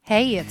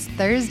Hey, it's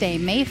Thursday,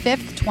 May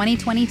 5th,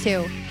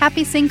 2022.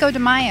 Happy Cinco de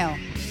Mayo.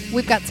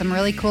 We've got some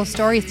really cool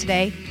stories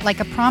today, like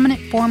a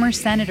prominent former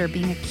senator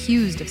being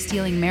accused of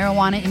stealing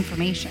marijuana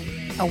information,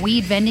 a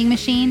weed vending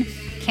machine,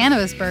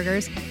 cannabis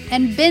burgers,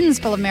 and bins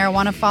full of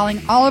marijuana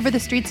falling all over the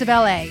streets of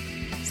LA.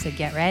 So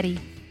get ready.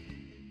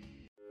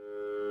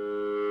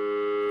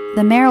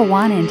 The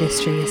marijuana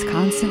industry is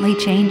constantly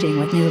changing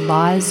with new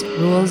laws,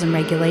 rules, and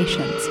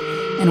regulations.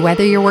 And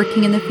whether you're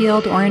working in the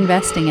field or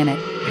investing in it,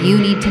 you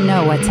need to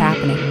know what's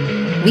happening.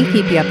 We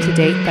keep you up to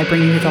date by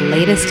bringing you the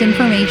latest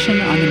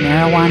information on the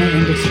marijuana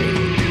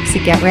industry.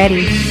 So get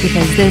ready,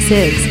 because this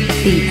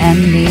is the M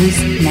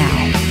News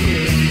Now.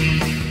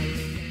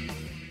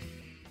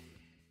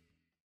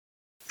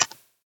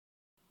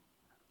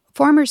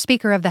 Former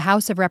Speaker of the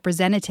House of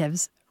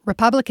Representatives,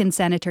 Republican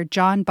Senator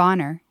John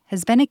Bonner,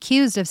 has been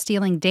accused of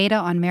stealing data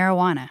on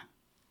marijuana.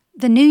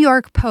 The New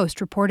York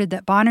Post reported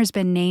that Bonner's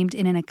been named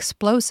in an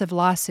explosive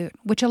lawsuit,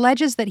 which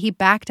alleges that he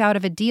backed out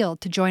of a deal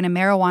to join a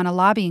marijuana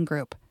lobbying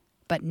group,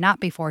 but not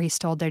before he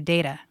stole their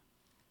data.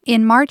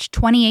 In March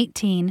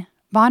 2018,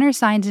 Bonner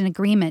signed an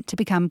agreement to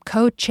become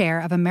co-chair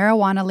of a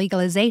marijuana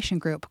legalization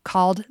group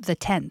called the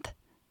 10th.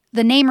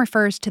 The name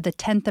refers to the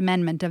 10th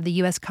Amendment of the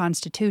U.S.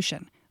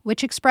 Constitution,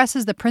 which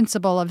expresses the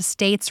principle of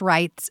states'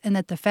 rights and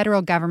that the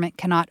federal government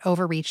cannot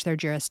overreach their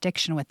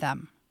jurisdiction with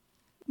them.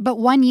 But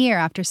 1 year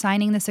after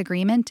signing this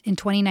agreement in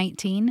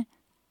 2019,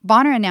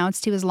 Bonner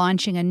announced he was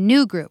launching a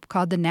new group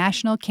called the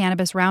National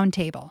Cannabis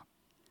Roundtable.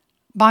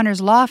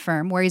 Bonner's law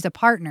firm, where he's a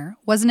partner,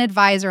 was an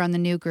advisor on the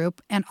new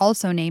group and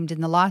also named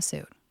in the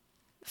lawsuit.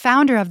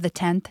 Founder of the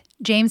 10th,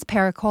 James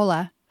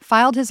Pericola,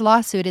 filed his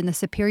lawsuit in the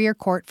Superior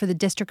Court for the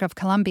District of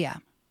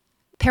Columbia.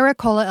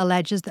 Pericola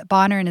alleges that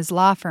Bonner and his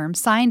law firm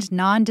signed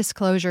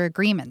non-disclosure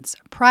agreements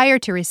prior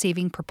to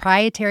receiving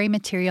proprietary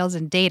materials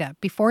and data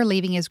before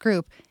leaving his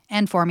group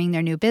and forming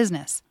their new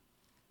business.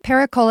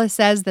 Pericola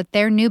says that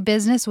their new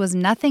business was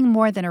nothing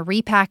more than a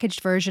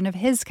repackaged version of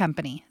his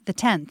company, the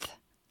 10th,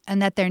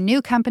 and that their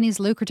new company's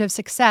lucrative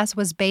success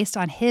was based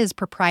on his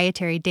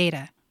proprietary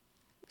data.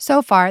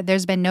 So far,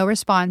 there's been no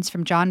response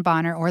from John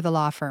Bonner or the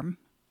law firm.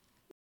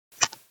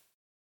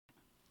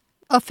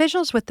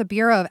 Officials with the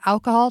Bureau of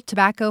Alcohol,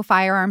 Tobacco,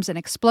 Firearms, and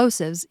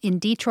Explosives in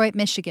Detroit,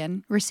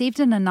 Michigan, received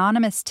an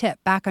anonymous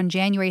tip back on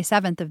January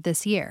 7th of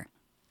this year.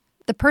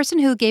 The person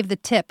who gave the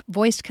tip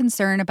voiced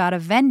concern about a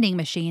vending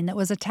machine that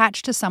was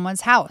attached to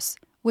someone's house,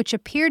 which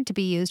appeared to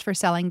be used for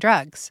selling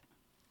drugs.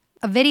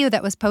 A video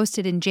that was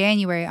posted in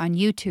January on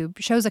YouTube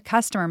shows a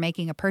customer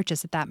making a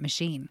purchase at that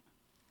machine.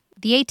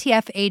 The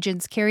ATF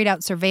agents carried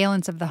out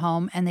surveillance of the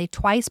home, and they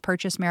twice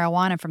purchased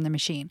marijuana from the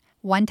machine.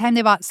 One time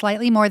they bought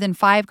slightly more than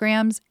 5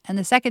 grams, and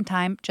the second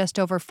time just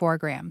over 4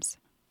 grams.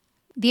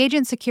 The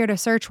agents secured a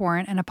search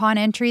warrant, and upon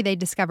entry they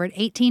discovered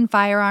 18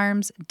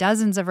 firearms,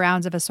 dozens of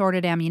rounds of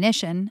assorted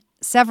ammunition,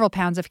 several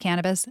pounds of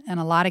cannabis, and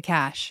a lot of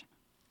cash.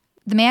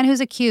 The man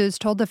who's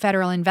accused told the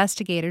federal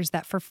investigators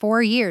that for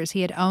 4 years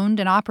he had owned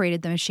and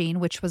operated the machine,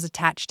 which was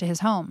attached to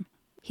his home.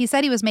 He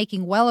said he was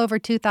making well over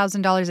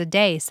 $2,000 a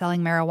day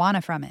selling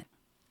marijuana from it.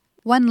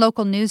 One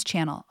local news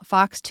channel,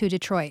 Fox 2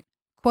 Detroit,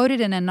 quoted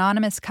an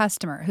anonymous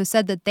customer who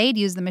said that they'd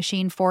used the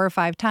machine 4 or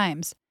 5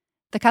 times.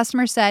 The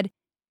customer said,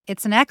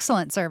 "It's an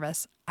excellent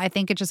service. I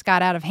think it just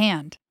got out of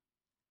hand."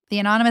 The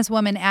anonymous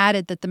woman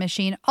added that the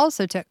machine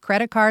also took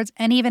credit cards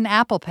and even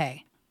Apple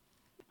Pay.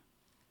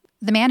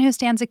 The man who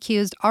stands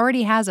accused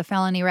already has a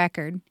felony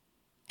record,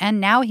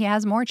 and now he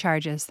has more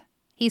charges.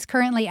 He's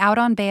currently out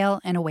on bail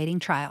and awaiting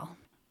trial.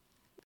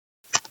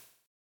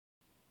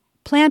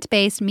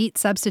 Plant-based meat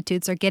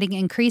substitutes are getting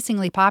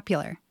increasingly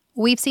popular.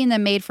 We've seen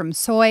them made from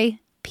soy,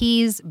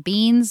 peas,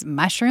 beans,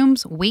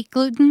 mushrooms, wheat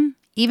gluten,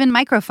 even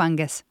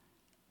microfungus.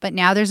 But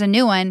now there's a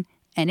new one,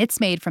 and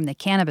it's made from the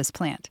cannabis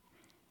plant.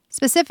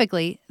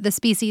 Specifically, the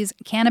species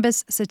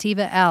Cannabis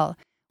sativa L,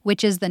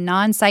 which is the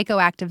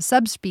non-psychoactive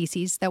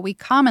subspecies that we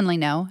commonly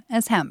know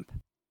as hemp.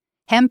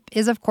 Hemp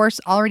is, of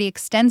course, already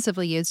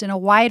extensively used in a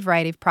wide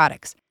variety of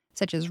products,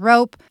 such as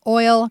rope,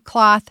 oil,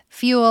 cloth,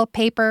 fuel,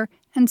 paper,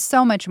 and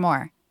so much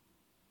more.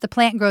 The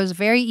plant grows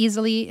very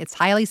easily, it's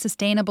highly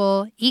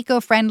sustainable,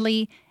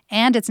 eco-friendly,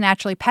 and it's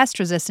naturally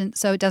pest-resistant,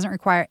 so it doesn't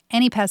require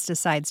any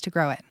pesticides to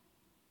grow it.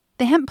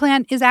 The hemp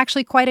plant is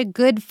actually quite a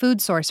good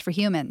food source for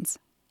humans.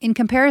 In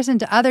comparison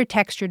to other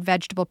textured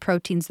vegetable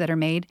proteins that are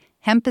made,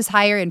 hemp is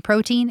higher in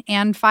protein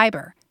and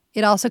fiber.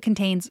 It also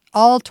contains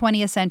all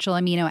 20 essential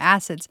amino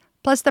acids,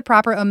 plus the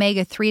proper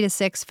omega-3 to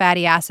 6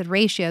 fatty acid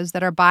ratios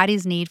that our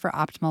bodies need for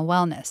optimal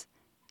wellness.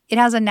 It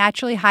has a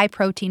naturally high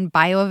protein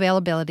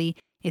bioavailability,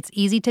 it's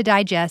easy to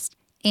digest,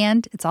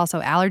 and it's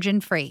also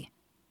allergen-free.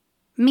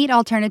 Meat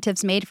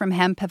alternatives made from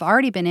hemp have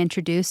already been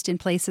introduced in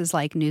places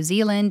like New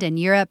Zealand and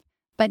Europe,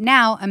 but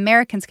now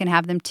Americans can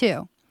have them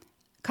too.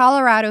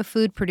 Colorado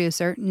food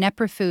producer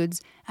Nepra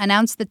Foods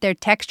announced that their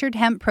textured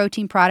hemp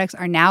protein products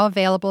are now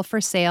available for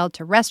sale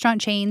to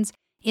restaurant chains,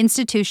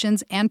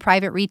 institutions, and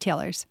private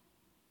retailers.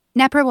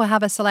 Nepra will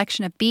have a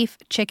selection of beef,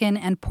 chicken,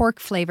 and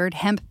pork-flavored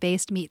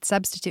hemp-based meat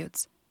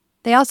substitutes.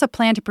 They also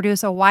plan to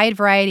produce a wide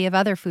variety of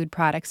other food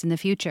products in the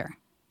future.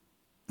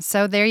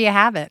 So there you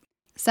have it.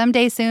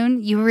 Someday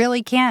soon, you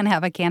really can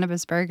have a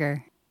cannabis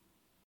burger.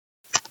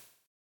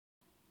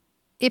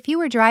 If you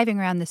were driving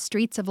around the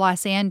streets of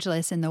Los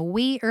Angeles in the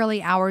wee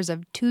early hours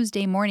of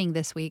Tuesday morning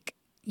this week,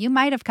 you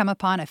might have come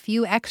upon a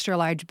few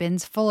extra-large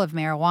bins full of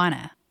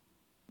marijuana.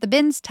 The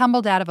bins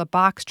tumbled out of a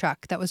box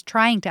truck that was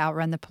trying to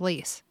outrun the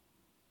police.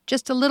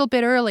 Just a little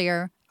bit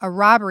earlier, a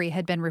robbery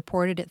had been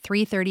reported at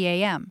 3:30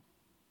 a.m.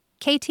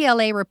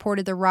 KTLA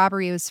reported the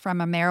robbery was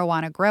from a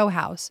marijuana grow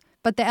house,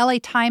 but the LA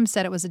Times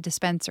said it was a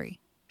dispensary.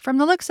 From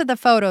the looks of the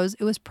photos,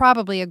 it was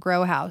probably a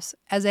grow house,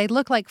 as they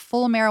looked like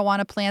full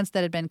marijuana plants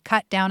that had been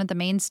cut down at the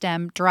main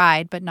stem,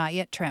 dried, but not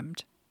yet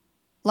trimmed.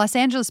 Los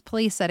Angeles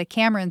police said a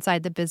camera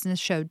inside the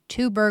business showed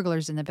 2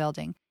 burglars in the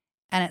building,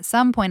 and at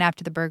some point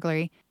after the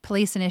burglary,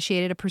 police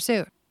initiated a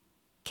pursuit.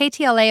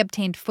 KTLA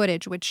obtained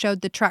footage which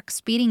showed the truck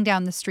speeding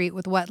down the street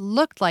with what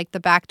looked like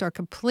the back door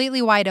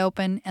completely wide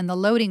open and the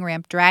loading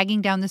ramp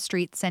dragging down the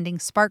street, sending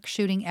sparks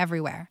shooting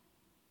everywhere.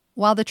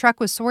 While the truck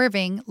was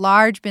swerving,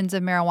 large bins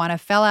of marijuana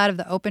fell out of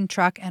the open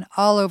truck and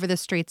all over the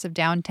streets of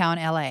downtown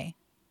LA.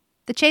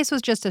 The chase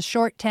was just a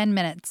short 10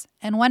 minutes,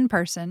 and one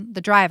person,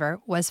 the driver,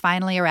 was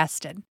finally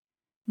arrested.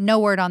 No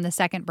word on the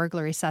second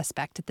burglary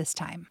suspect at this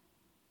time.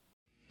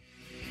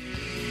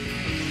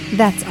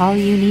 That's all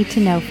you need to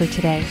know for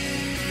today.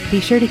 Be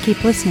sure to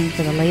keep listening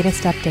for the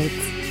latest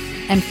updates,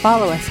 and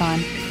follow us on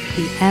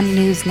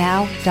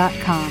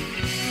themnewsnow.com.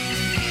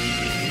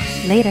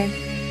 Later.